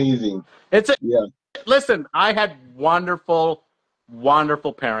 That's amazing. Listen, I had wonderful,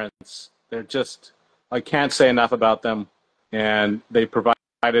 wonderful parents. They're just, I can't say enough about them, and they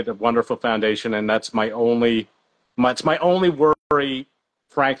provided a wonderful foundation, and that's my only worry,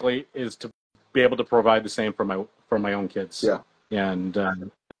 frankly, is to be able to provide the same for my own kids. Yeah.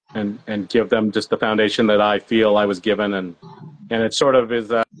 And give them just the foundation that I feel I was given, and it sort of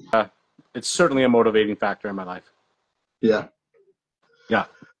is it's certainly a motivating factor in my life. Yeah. Yeah.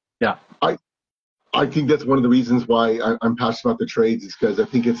 Yeah. I think that's one of the reasons why I'm passionate about the trades, is because I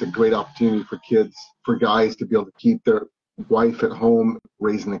think it's a great opportunity for kids, for guys to be able to keep their wife at home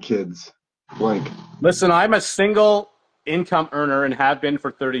raising the kids. Listen, I'm a single income earner and have been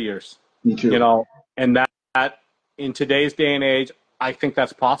for 30 years. Me too. And that in today's day and age, I think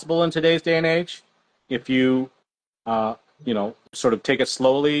that's possible in today's day and age, if you, sort of take it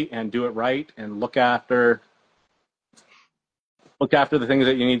slowly and do it right and look after the things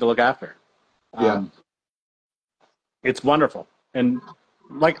that you need to look after. It's wonderful. And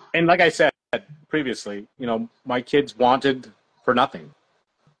like I said previously, you know, my kids wanted for nothing.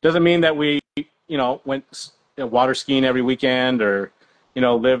 Doesn't mean that we, you know, went water skiing every weekend or, you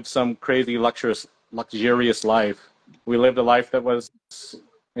know, lived some crazy luxurious life. We lived a life that was,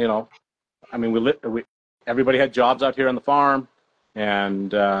 you know, I mean, everybody had jobs out here on the farm,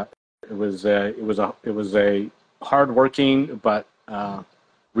 and it was a hardworking but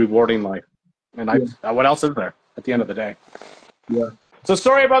rewarding life. And what else is there at the end of the day? Yeah. So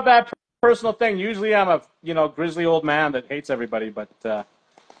sorry about that personal thing. Usually I'm a, you know, grizzly old man that hates everybody, but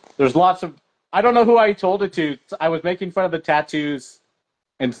there's lots of, I don't know who I told it to. I was making fun of the tattoos,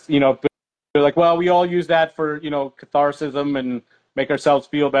 and, you know, they're like, well, we all use that for, you know, catharsis and make ourselves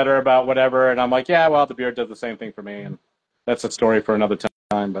feel better about whatever. And I'm like, yeah, well, the beard does the same thing for me. And that's a story for another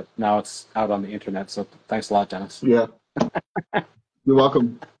time, but now it's out on the internet. So thanks a lot, Dennis. Yeah. You're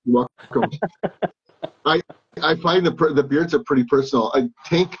welcome. You're welcome. I find the beards are pretty personal.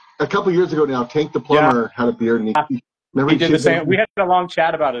 Tank, a couple years ago now, Tank the plumber had a beard, and he did the same. We had a long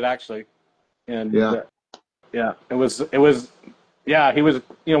chat about it, actually. And it was yeah, he was,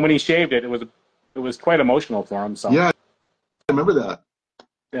 you know, when he shaved it, it was quite emotional for him. So yeah, I remember that.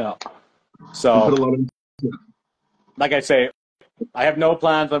 Yeah. So like I say, I have no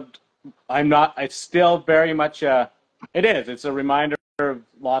plans of, it's still very much it's a reminder of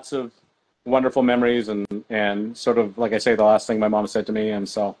lots of wonderful memories and sort of, like I say, the last thing my mom said to me. And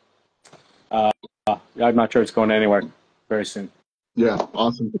so I'm not sure it's going anywhere very soon. Yeah,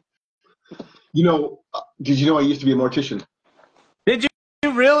 awesome. You know, did you know I used to be a mortician? Did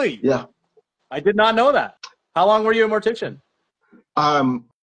you really? Yeah. I did not know that. How long were you a mortician?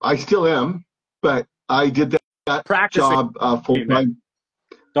 I still am, but I did that job full time.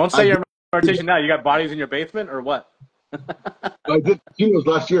 Don't say you're a mortician now. You got bodies in your basement or what? I did funerals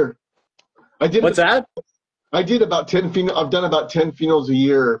last year. What's that? I did about 10 funerals. I've done about 10 funerals a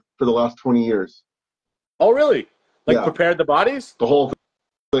year for the last 20 years. Oh, really? Like prepared the bodies? The whole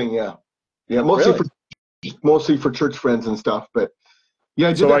thing, yeah. Yeah, mostly for church friends and stuff, but yeah,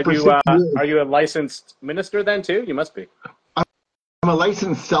 I did that for 6 years. Are you a licensed minister then too? You must be. I'm a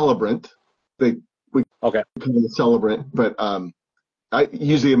licensed celebrant. We call it a celebrant, but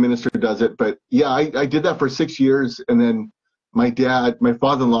usually a minister does it. But yeah, I did that for 6 years, and then my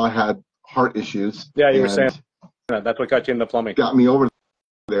father-in-law had heart issues. Yeah, you were saying that's what got you into plumbing. Got me over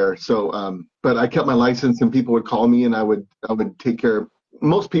there. So, but I kept my license, and people would call me, and I would take care of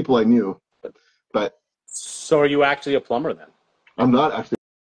most people I knew. But so, are you actually a plumber then? I'm not actually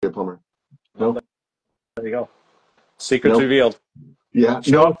a plumber. No. There you go. Secrets revealed. Yeah.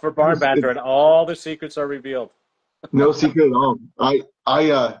 Show up for Barn Banter, and all the secrets are revealed. No secret at all.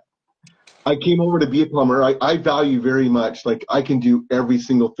 I came over to be a plumber. I value very much, like, I can do every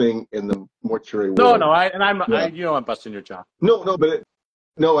single thing in the mortuary world. I'm busting your job. But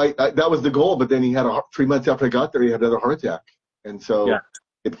that was the goal. But then he had 3 months after I got there, he had another heart attack, and so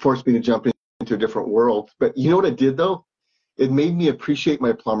it forced me to jump into a different world. But you know what it did though? It made me appreciate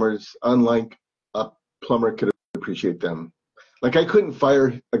my plumbers, unlike a plumber could appreciate them. Like, I couldn't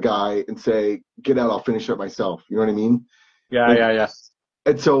fire a guy and say, "Get out, I'll finish it myself." You know what I mean? Yeah.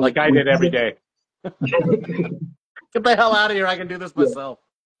 And so, like I did every day. Get the hell out of here! I can do this myself.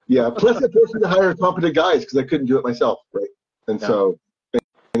 Yeah. Plus, it forced me to hire competent guys because I couldn't do it myself, right? And so,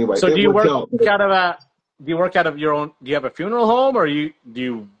 anyway. So, do you work out of your own? Do you have a funeral home, or do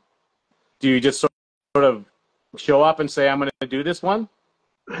you just sort of show up and say, "I'm going to do this one"?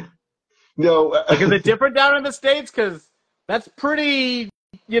 No. Like, is it different down in the States? Because that's pretty,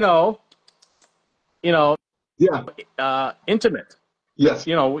 intimate. Yes.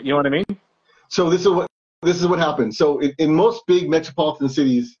 You know what I mean? So this is what happens. So in most big metropolitan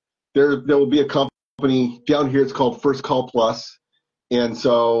cities, there will be a company down here. It's called First Call Plus. And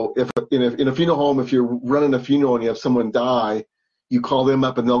so if in a funeral home, if you're running a funeral and you have someone die, you call them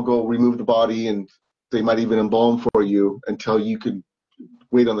up and they'll go remove the body, and they might even embalm for you until you could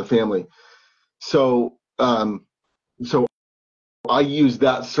wait on the family. So I use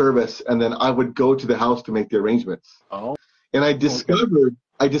that service, and then I would go to the house to make the arrangements. Oh. And I discovered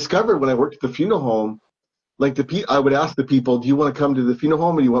when I worked at the funeral home, like I would ask the people, "Do you want to come to the funeral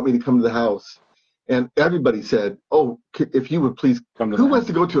home, or do you want me to come to the house?" And everybody said, "Oh, if you would please come." Who wants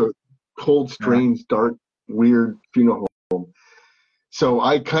to go to a cold, strange, dark, weird funeral home? So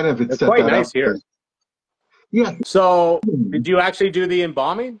I kind of set quite that nice up here. Yeah. So did you actually do the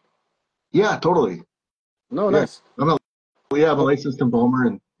embalming? Yeah, totally. No, nice. I'm a licensed embalmer,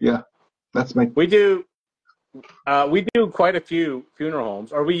 and that's my. We do quite a few funeral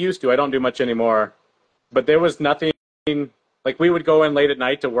homes, or we used to. I don't do much anymore, but there was nothing like we would go in late at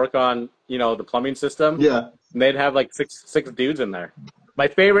night to work on, you know, the plumbing system. Yeah. And they'd have like six dudes in there. My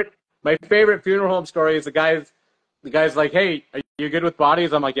favorite funeral home story is the guy's like, hey, are you good with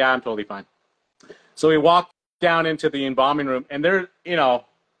bodies? I'm like, yeah, I'm totally fine. So we walk down into the embalming room, and there, you know,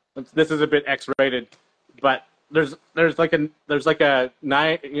 this is a bit X-rated, but there's like a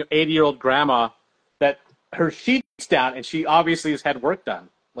 80-year-old grandma that her sheet's down, and she obviously has had work done.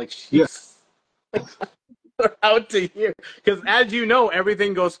 Like she's out to here, because as you know,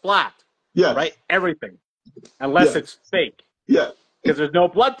 everything goes flat. Yeah. Right. Everything, unless it's fake. Yeah. Because there's no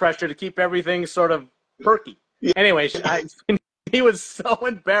blood pressure to keep everything sort of perky. Yeah. Anyway, he was so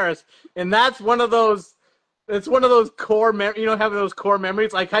embarrassed, and that's one of those. It's one of those core, having those core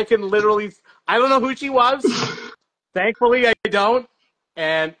memories. Like I can literally, I don't know who she was. Thankfully, I don't.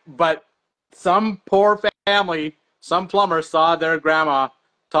 But some poor family, some plumber saw their grandma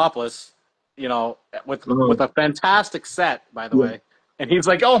topless, you know, with a fantastic set, by the way. And he's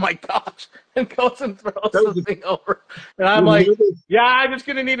like, "Oh my gosh!" and goes and throws something over. And I'm like, "Yeah, I'm just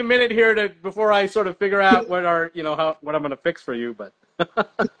gonna need a minute here before I sort of figure out what I'm gonna fix for you." But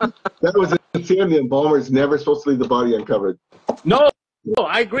that was insane. The embalmer's never supposed to leave the body uncovered. No,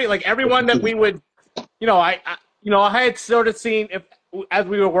 I agree. Like everyone that we would, you know, I had sort of seen as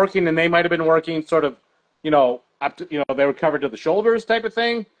we were working, and they might have been working sort of, you know, up to, you know, they were covered to the shoulders type of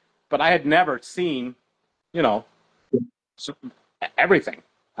thing, but I had never seen, you know, everything.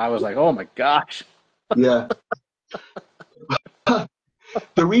 I was like, oh my gosh. Yeah.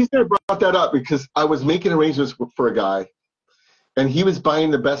 The reason I brought that up, because I was making arrangements for a guy, and he was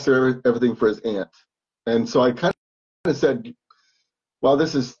buying the best of everything for his aunt. And so I kind of said, well,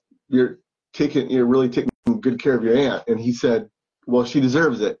 you're really taking good care of your aunt. And he said, well, she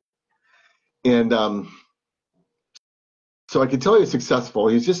deserves it. And so I could tell he was successful.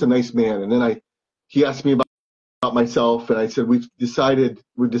 He's just a nice man. And then he asked me about myself, and I said, we've decided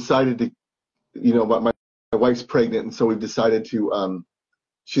to, you know, my wife's pregnant, and so we've decided to,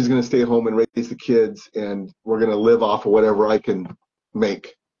 she's going to stay home and raise the kids, and we're going to live off of whatever I can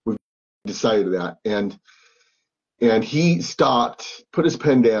make. We've decided that. And he stopped, put his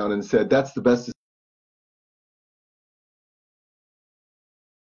pen down, and said, that's the best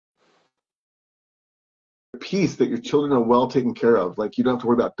piece, that your children are well taken care of. Like, you don't have to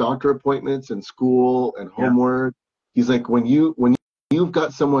worry about doctor appointments and school and homework. He's like, when you've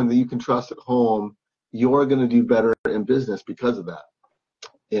got someone that you can trust at home, you're going to do better in business because of that.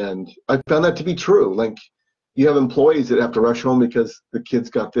 And I found that to be true. Like, you have employees that have to rush home because the kids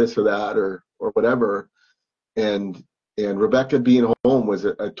got this or that or whatever. And Rebecca being home was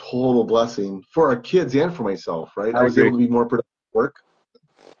a total blessing for our kids and for myself, right? I was able to be more productive at work.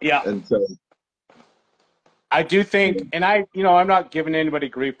 Yeah. And so I do think, and I'm not giving anybody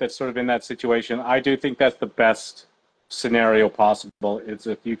grief that's sort of in that situation. I do think that's the best scenario possible, is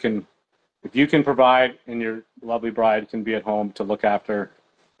if you can provide, and your lovely bride can be at home to look after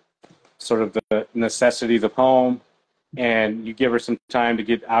sort of the necessities of home, and you give her some time to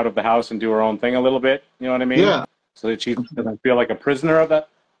get out of the house and do her own thing a little bit. You know what I mean? Yeah. So that she doesn't feel like a prisoner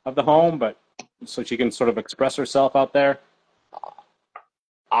of the home, but so she can sort of express herself out there.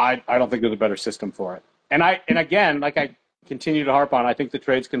 I don't think there's a better system for it. And again, like I continue to harp on, I think the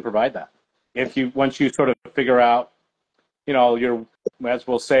trades can provide that. Once you sort of figure out, you know, as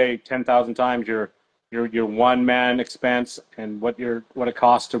we'll say 10,000 times, your one man expense and what it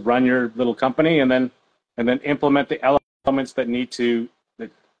costs to run your little company, and then implement the elements that need to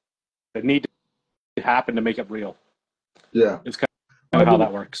happen to make it real. Yeah, it's kind of how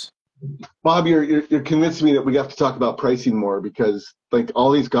that works. Bob, you're convincing me that we have to talk about pricing more, because like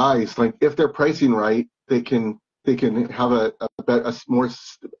all these guys, like if they're pricing right, they can have a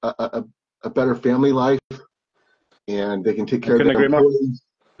better family life, and they can take care of their employees.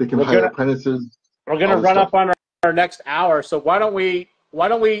 They can hire apprentices. We're gonna run up on our next hour, so why don't we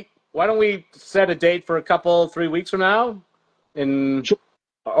set a date for 3 weeks from now, Sure.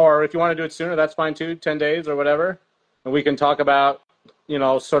 Or if you want to do it sooner, that's fine too, 10 days or whatever, and we can talk about, you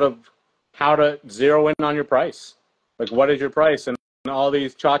know, sort of how to zero in on your price. Like, what is your price? And all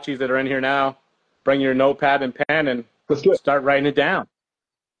these tchotchkes that are in here now, bring your notepad and pen and start writing it down.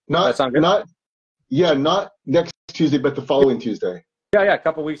 Not next Tuesday, but the following Tuesday. Yeah, a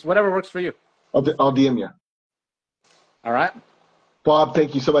couple weeks, whatever works for you. I'll DM you. All right. Bob,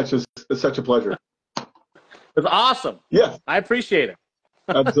 thank you so much. It's such a pleasure. It was awesome. Yes. I appreciate it.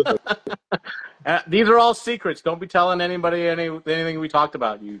 Absolutely. These are all secrets. Don't be telling anybody anything we talked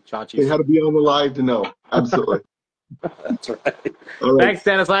about, you tchotchkes. They had to be on the live to know. Absolutely. That's right. All right. Thanks,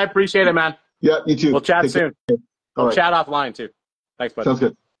 Dennis. I appreciate it, man. Yeah, you too. We'll chat soon. We'll chat offline, too. Thanks, buddy. Sounds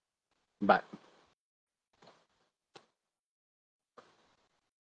good. Bye.